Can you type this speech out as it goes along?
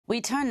We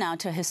turn now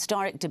to a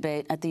historic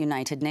debate at the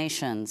United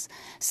Nations.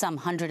 Some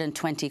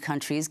 120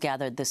 countries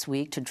gathered this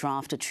week to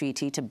draft a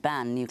treaty to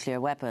ban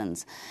nuclear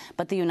weapons.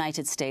 But the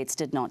United States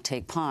did not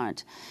take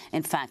part.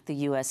 In fact, the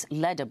U.S.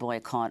 led a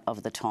boycott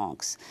of the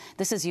talks.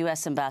 This is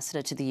U.S.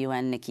 Ambassador to the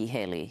UN, Nikki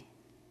Haley.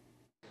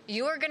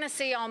 You are going to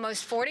see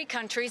almost 40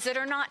 countries that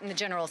are not in the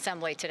General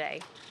Assembly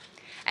today.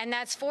 And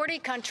that's 40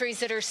 countries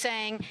that are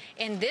saying,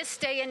 in this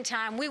day and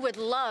time, we would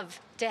love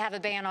to have a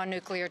ban on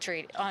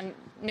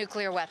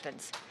nuclear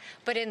weapons.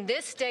 But in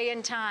this day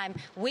and time,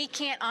 we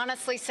can't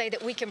honestly say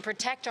that we can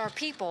protect our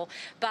people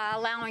by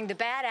allowing the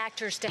bad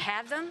actors to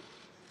have them,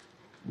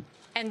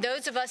 and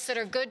those of us that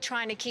are good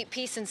trying to keep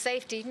peace and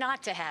safety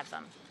not to have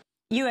them.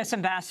 U.S.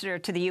 Ambassador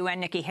to the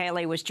UN, Nikki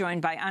Haley, was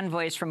joined by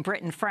envoys from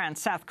Britain,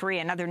 France, South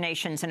Korea and other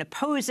nations in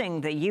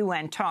opposing the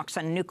UN talks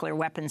on a nuclear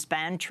weapons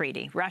ban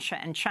treaty. Russia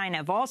and China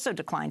have also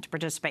declined to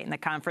participate in the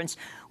conference.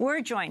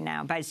 We're joined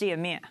now by Zia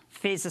Mian,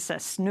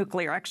 physicist,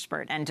 nuclear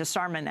expert and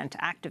disarmament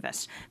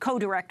activist,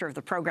 co-director of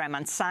the Program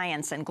on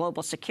Science and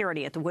Global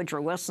Security at the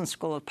Woodrow Wilson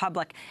School of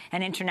Public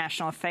and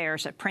International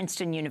Affairs at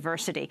Princeton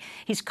University.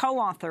 He's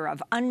co-author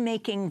of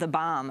Unmaking the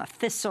Bomb, a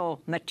Fissile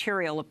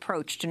Material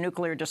Approach to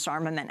Nuclear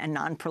Disarmament and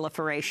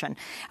Nonproliferation.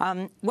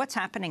 What's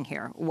happening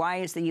here? Why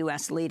is the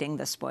U.S. leading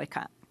this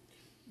boycott?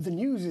 The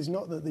news is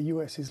not that the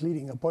U.S. is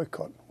leading a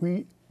boycott.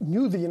 We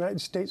knew the United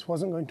States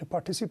wasn't going to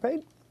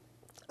participate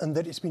and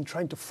that it's been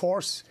trying to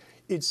force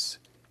its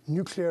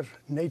nuclear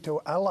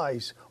NATO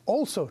allies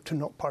also to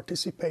not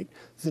participate.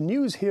 The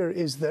news here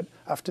is that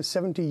after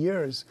 70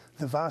 years,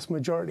 the vast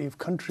majority of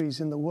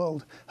countries in the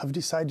world have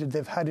decided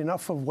they've had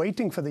enough of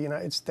waiting for the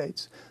United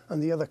States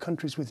and the other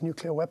countries with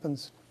nuclear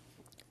weapons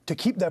to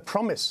keep their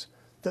promise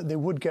that they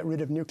would get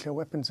rid of nuclear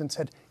weapons, and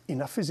said,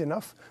 enough is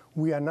enough.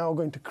 We are now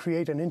going to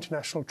create an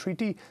international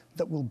treaty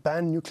that will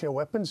ban nuclear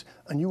weapons,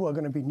 and you are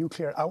going to be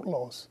nuclear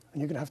outlaws,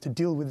 and you're going to have to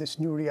deal with this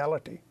new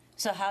reality.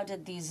 So how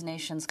did these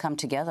nations come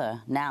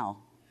together now?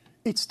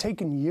 It's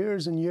taken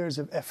years and years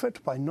of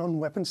effort by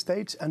non-weapon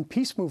states and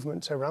peace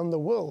movements around the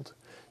world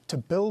to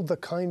build the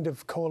kind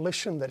of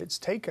coalition that it's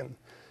taken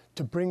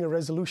to bring a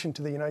resolution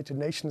to the United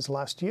Nations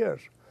last year,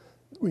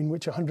 in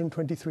which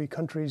 123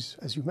 countries,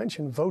 as you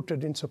mentioned,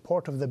 voted in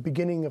support of the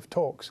beginning of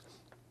talks.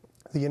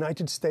 The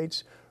United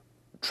States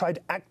tried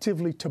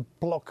actively to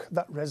block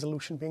that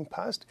resolution being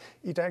passed.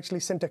 It actually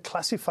sent a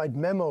classified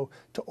memo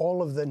to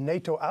all of the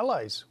NATO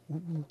allies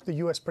the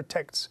U.S.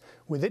 protects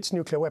with its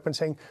nuclear weapons,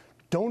 saying,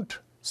 don't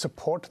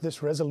support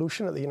this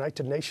resolution at the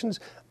United Nations,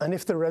 and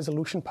if the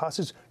resolution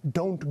passes,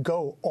 don't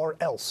go or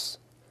else.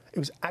 It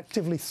was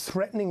actively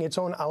threatening its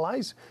own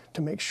allies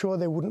to make sure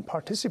they wouldn't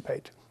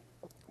participate,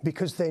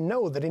 because they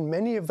know that in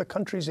many of the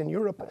countries in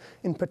Europe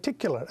in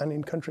particular, and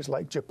in countries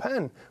like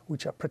Japan,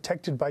 which are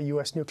protected by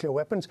U.S. nuclear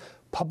weapons,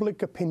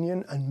 public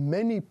opinion and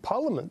many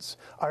parliaments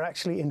are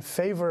actually in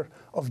favor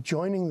of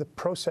joining the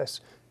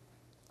process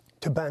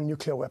to ban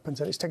nuclear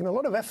weapons. And it's taken a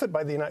lot of effort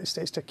by the United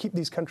States to keep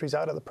these countries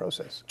out of the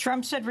process.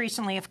 Trump said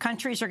recently, if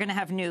countries are going to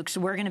have nukes,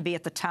 we're going to be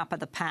at the top of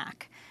the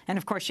pack. And,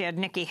 of course, you had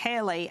Nikki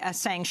Haley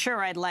saying,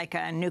 sure, I'd like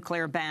a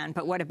nuclear ban,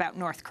 but what about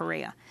North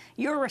Korea?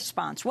 Your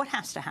response, what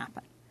has to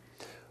happen?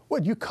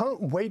 Well, you can't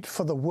wait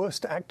for the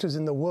worst actors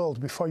in the world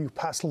before you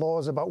pass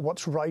laws about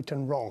what's right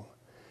and wrong.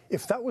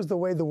 If that was the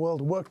way the world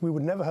worked, we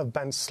would never have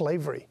banned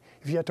slavery.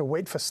 If you had to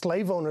wait for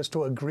slave owners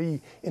to agree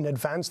in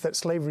advance that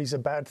slavery is a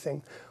bad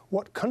thing.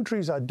 What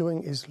countries are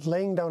doing is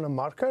laying down a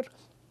marker,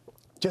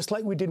 just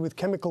like we did with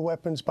chemical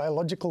weapons,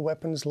 biological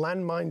weapons,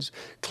 landmines,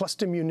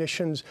 cluster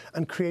munitions,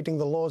 and creating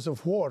the laws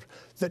of war,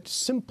 that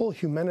simple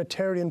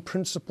humanitarian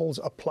principles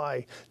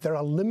apply. There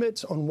are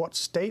limits on what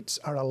states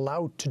are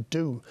allowed to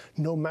do,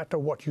 no matter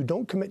what. You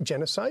don't commit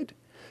genocide,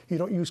 you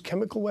don't use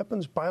chemical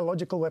weapons,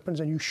 biological weapons,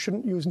 and you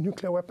shouldn't use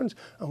nuclear weapons.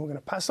 And we're going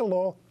to pass a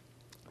law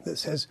that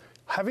says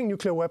having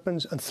nuclear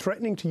weapons and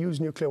threatening to use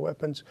nuclear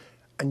weapons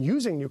and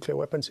using nuclear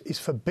weapons is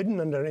forbidden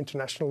under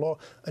international law.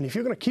 And if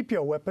you're going to keep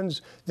your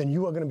weapons, then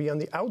you are going to be on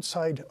the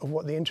outside of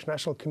what the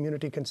international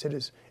community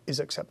considers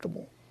is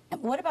acceptable.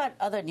 What about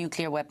other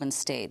nuclear weapon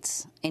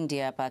states,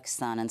 India,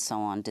 Pakistan, and so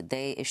on? Did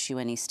they issue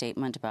any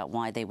statement about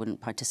why they wouldn't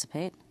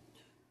participate?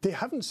 They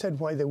haven't said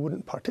why they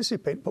wouldn't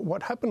participate, but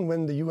what happened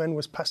when the UN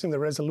was passing the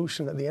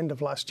resolution at the end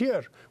of last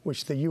year,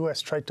 which the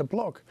US tried to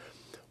block,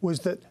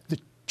 was that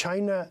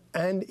China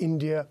and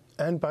India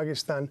and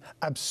Pakistan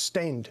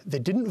abstained. They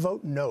didn't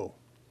vote no,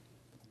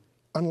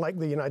 unlike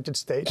the United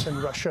States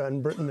and Russia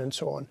and Britain and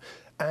so on.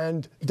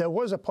 And there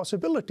was a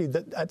possibility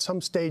that at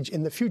some stage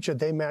in the future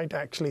they might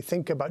actually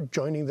think about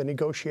joining the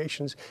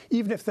negotiations,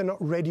 even if they're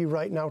not ready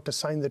right now to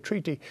sign the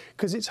treaty.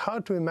 Because it's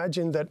hard to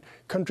imagine that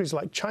countries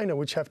like China,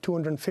 which have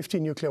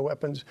 250 nuclear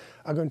weapons,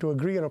 are going to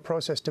agree on a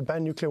process to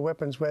ban nuclear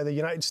weapons, where the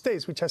United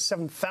States, which has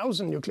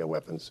 7,000 nuclear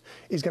weapons,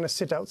 is going to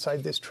sit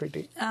outside this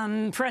treaty.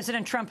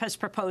 President Trump has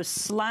proposed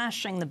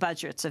slashing the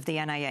budgets of the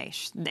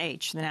NIH,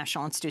 the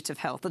National Institutes of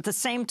Health. At the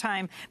same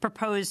time,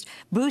 proposed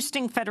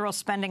boosting federal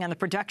spending on the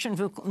production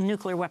of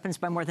nuclear weapons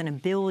by more than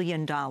 $1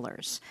 billion.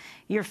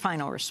 Your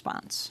final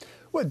response?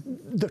 Well,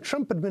 the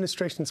Trump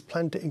administration's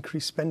plan to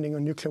increase spending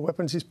on nuclear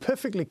weapons is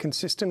perfectly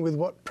consistent with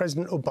what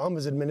President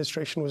Obama's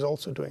administration was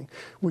also doing,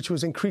 which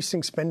was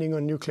increasing spending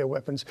on nuclear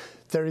weapons.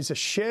 There is a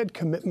shared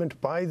commitment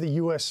by the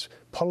U.S.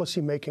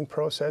 policy-making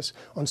process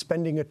on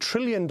spending $1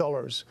 trillion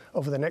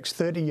over the next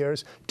 30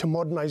 years to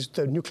modernize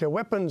the nuclear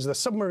weapons, the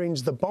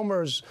submarines, the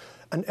bombers,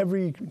 and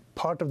every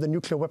part of the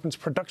nuclear weapons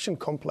production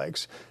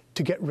complex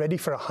to get ready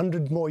for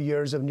 100 more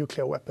years of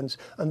nuclear weapons.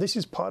 And this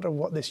is part of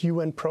what this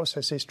UN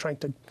process is trying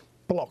to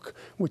block,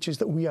 which is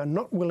that we are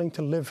not willing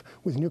to live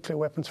with nuclear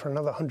weapons for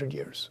another 100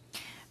 years.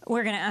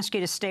 We're going to ask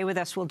you to stay with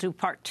us. We'll do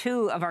part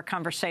 2 of our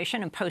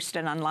conversation and post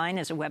it online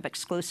as a web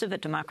exclusive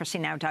at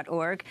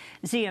democracynow.org.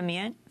 Zia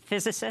Mian,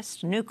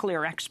 physicist,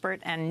 nuclear expert,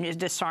 and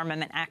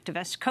disarmament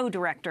activist,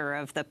 co-director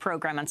of the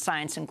Program on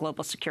Science and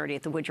Global Security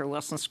at the Woodrow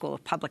Wilson School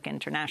of Public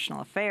International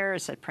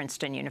Affairs at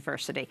Princeton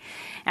University.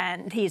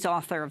 And he's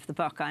author of the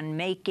book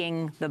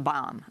Unmaking the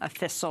Bomb, a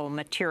Fissile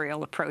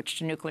Material Approach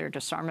to Nuclear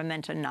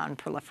Disarmament and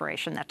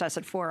Nonproliferation. That does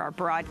it for our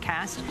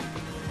broadcast.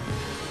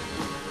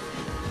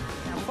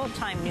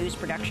 Full-time news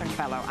production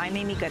fellow, I'm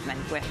Amy Goodman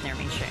with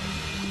Nirmin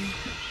Sheikh.